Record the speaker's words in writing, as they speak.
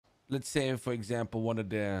let's say, for example, one of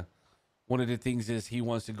the things is he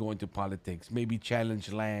wants to go into politics, maybe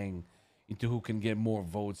challenge Lang into who can get more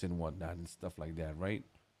votes and whatnot and stuff like that, right?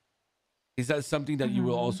 Is that something that you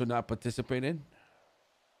will Mm-hmm. also not participate in?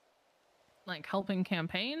 Like helping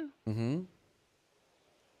campaign? Mm-hmm.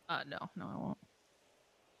 No, I won't.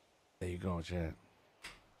 There you go, Chad.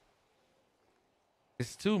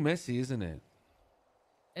 It's too messy, isn't it?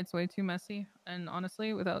 It's way too messy, and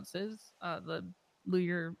honestly, without Sis, the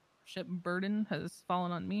leadership burden has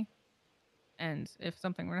fallen on me. And if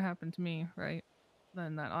something were to happen to me, right,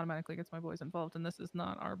 then that automatically gets my boys involved, and this is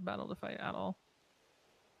not our battle to fight at all.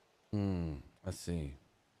 Hmm. I see.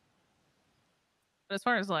 But as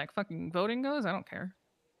far as like fucking voting goes, I don't care.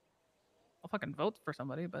 I'll fucking vote for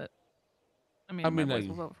somebody, but I I mean, my mean, boys like,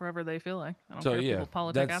 will vote for whoever they feel like. I don't so care if yeah, people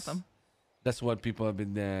politic at that's them. that's what people have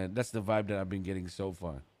been. That's the vibe that I've been getting so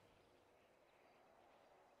far.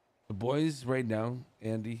 The boys right now,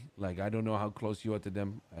 Andy. Like, I don't know how close you are to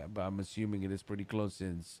them, but I'm assuming it is pretty close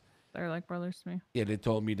since They're like brothers to me. yeah, they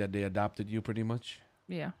told me that they adopted you pretty much,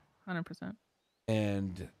 Yeah, 100%.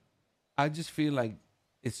 and I just feel like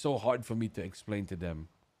it's so hard for me to explain to them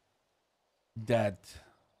that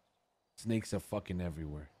snakes are fucking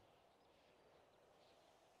everywhere.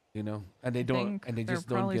 You know, and they I don't, think and they they're just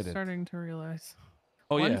don't probably get it. starting to realize.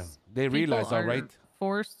 Oh yeah, Once they people realize, all right. are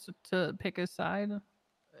forced to pick a side,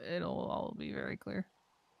 it'll all be very clear.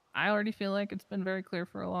 I already feel like it's been very clear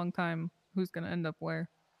for a long time who's going to end up where.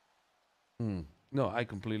 Hmm. No, I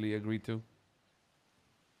completely agree too.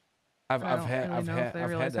 But I don't really know if they I've had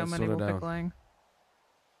realize how that many sorted will pick out. Lang.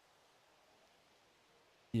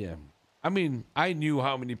 Yeah, I mean, I knew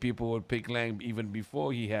how many people would pick Lang even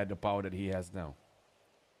before he had the power that he has now.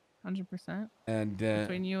 100%. And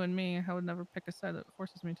Between you and me, I would never pick a side that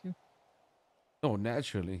forces me to. no,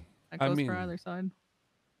 naturally, That I goes for mean, either side.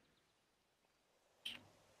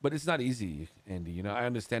 but it's not easy, Andy. You know, I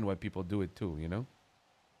understand why people do it too. You know,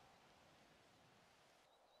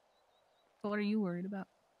 So what are you worried about?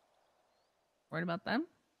 Worried about them?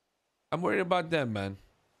 I'm worried about them, man,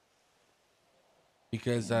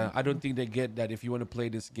 because Yeah, me I don't too. think they get that if you want to play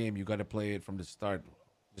this game, you got to play it from the start,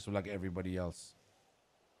 just like everybody else,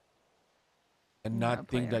 and You gotta not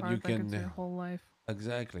play think it that you hard like it's can your whole life.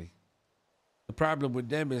 exactly. The problem with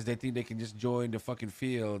them is they think they can just join the fucking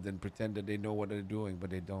field and pretend that they know what they're doing, but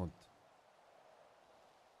they don't.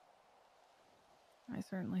 I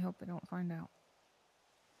certainly hope they don't find out.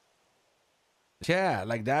 Chat,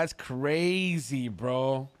 like that's crazy,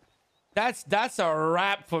 bro. That's a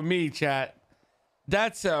wrap for me, chat.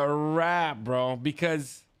 That's a wrap, bro.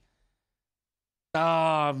 Because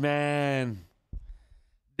oh man.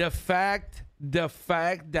 The fact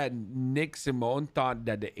that Nick Simone thought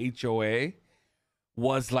that the HOA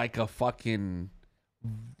was like a fucking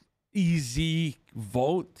easy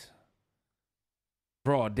vote.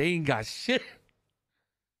 Bro, they ain't got shit.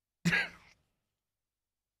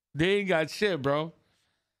 They ain't got shit, bro.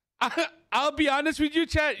 I'll be honest with you,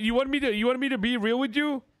 chat. You want me to be real with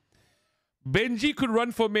you? Benji could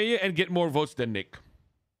run for mayor and get more votes than Nick.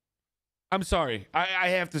 I'm sorry. I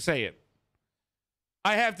have to say it.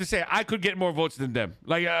 I have to say I could get more votes than them.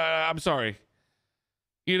 Like, I'm sorry.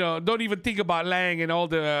 You know, don't even think about Lang and all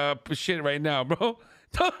the shit right now, bro.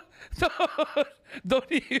 Don't,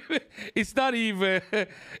 don't even. It's not even.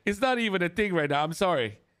 It's not even a thing right now. I'm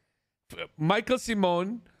sorry. Michael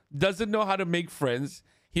Simone doesn't know how to make friends.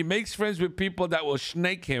 He makes friends with people that will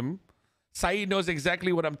snake him. Saeed knows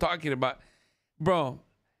exactly what I'm talking about. Bro,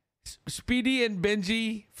 Speedy and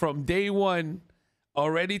Benji from day one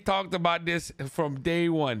already talked about this from day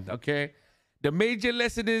one, okay? The major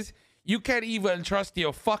lesson is you can't even trust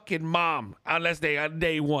your fucking mom unless they are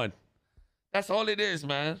day one. That's all it is,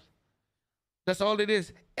 man. That's all it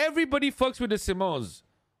is. Everybody fucks with the Simones.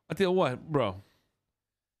 Until what, bro?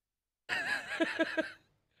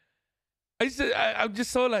 I'm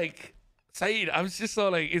just so like, Saeed, I'm just so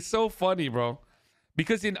like, it's so funny, bro.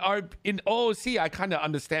 Because in OOC, I kind of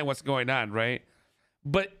understand what's going on, right?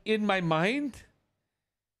 But in my mind,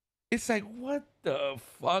 it's like, what the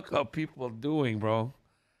fuck are people doing, bro?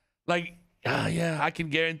 Like, yeah, I can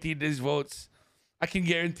guarantee these votes. I can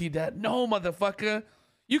guarantee that. No, motherfucker.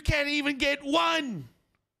 You can't even get one.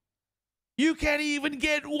 You can't even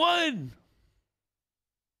get one.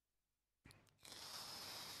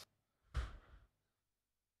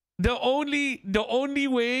 The only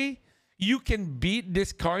way you can beat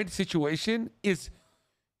this current situation is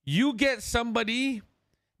you get somebody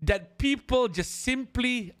that people just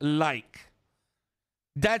simply like.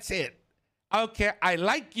 That's it. Okay, I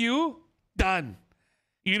like you. Done.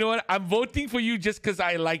 You know what? I'm voting for you just because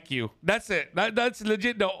I like you. That's it. That's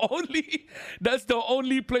legit that's the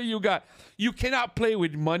only play you got. You cannot play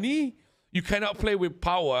with money. You cannot play with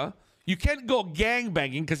power. You can't go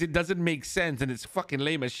gangbanging because it doesn't make sense and it's fucking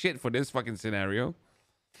lame as shit for this fucking scenario.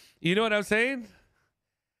 You know what I'm saying?